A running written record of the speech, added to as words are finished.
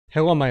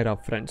Hello my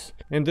rap friends,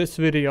 in this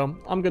video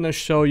I'm gonna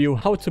show you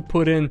how to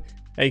put in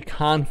a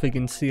config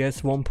in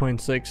CS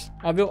 1.6.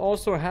 I will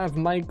also have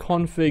my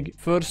config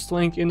first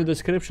link in the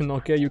description,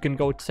 okay? You can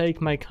go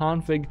take my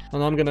config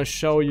and I'm gonna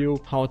show you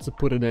how to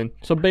put it in.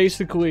 So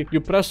basically, you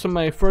press on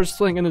my first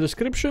link in the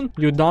description,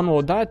 you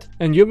download that,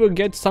 and you will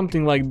get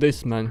something like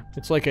this, man.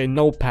 It's like a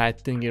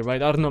notepad thingy,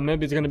 right? I don't know,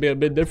 maybe it's gonna be a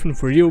bit different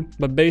for you,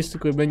 but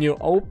basically when you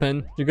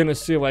open, you're gonna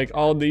see like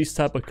all these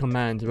type of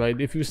commands, right?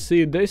 If you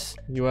see this,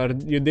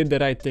 you did the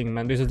right thing,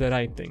 man. This is the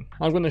right thing.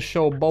 I'm gonna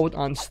show both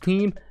on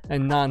Steam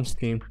and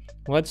non-Steam.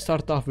 Let's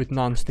start off with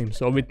non-Steam.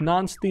 So with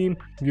non-Steam,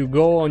 you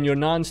go on your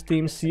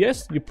non-Steam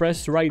CS, you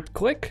press right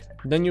click,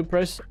 then you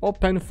press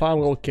open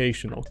file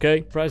location,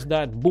 okay? Press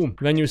that, boom.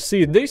 When you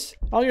see this,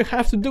 all you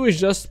have to do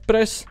is just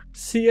press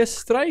CS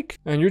strike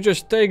and you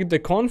just take the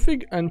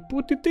config and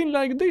put it in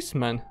like this,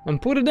 man, and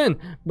put it in.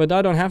 But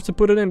I don't have to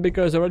put it in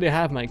because I already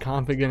have my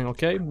config in,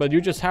 okay? But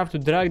you just have to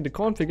drag the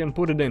config and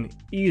put it in.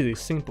 Easy,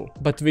 simple.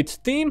 But with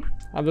Steam,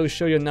 I will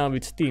show you now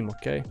with Steam,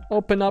 okay?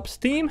 Open up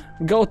Steam,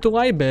 go to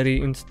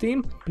library in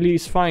Steam,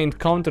 please find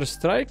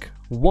Counter-Strike.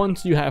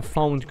 Once you have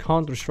found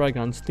Counter-Strike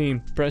on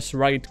Steam, press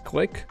right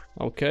click,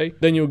 okay?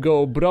 Then you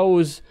go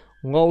browse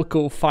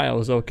local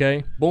files,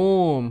 okay?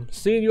 Boom.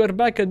 See, you are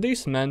back at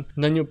this, man.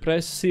 Then you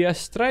press CS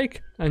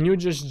strike and you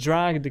just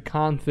drag the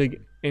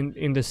config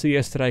in the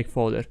CS strike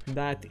folder.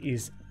 That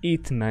is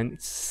it, man.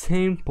 It's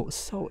simple,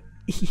 so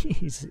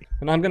easy.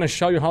 And I'm gonna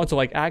show you how to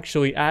like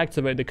actually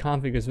activate the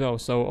config as well.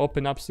 So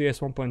open up CS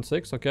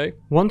 1.6, okay?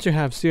 Once you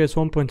have CS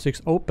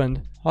 1.6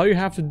 opened, all you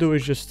have to do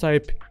is just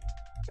type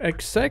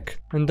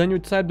exec and then you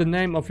type the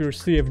name of your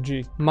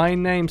CFG. My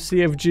name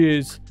CFG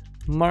is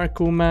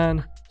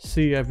Markuman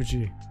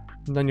CFG.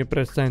 Then you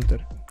press enter.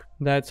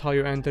 That's how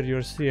you enter your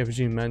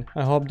CFG, man.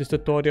 I hope this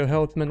tutorial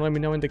helped, man. Let me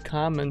know in the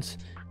comments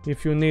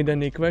if you need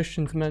any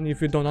questions, man.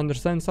 If you don't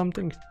understand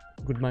something.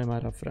 Goodbye, my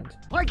rap friend.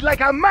 Fight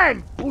like a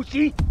man,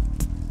 pussy!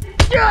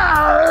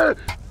 Yeah!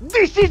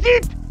 This is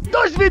it!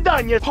 До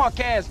свидания! Punk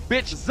ass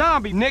bitch,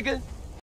 zombie nigga!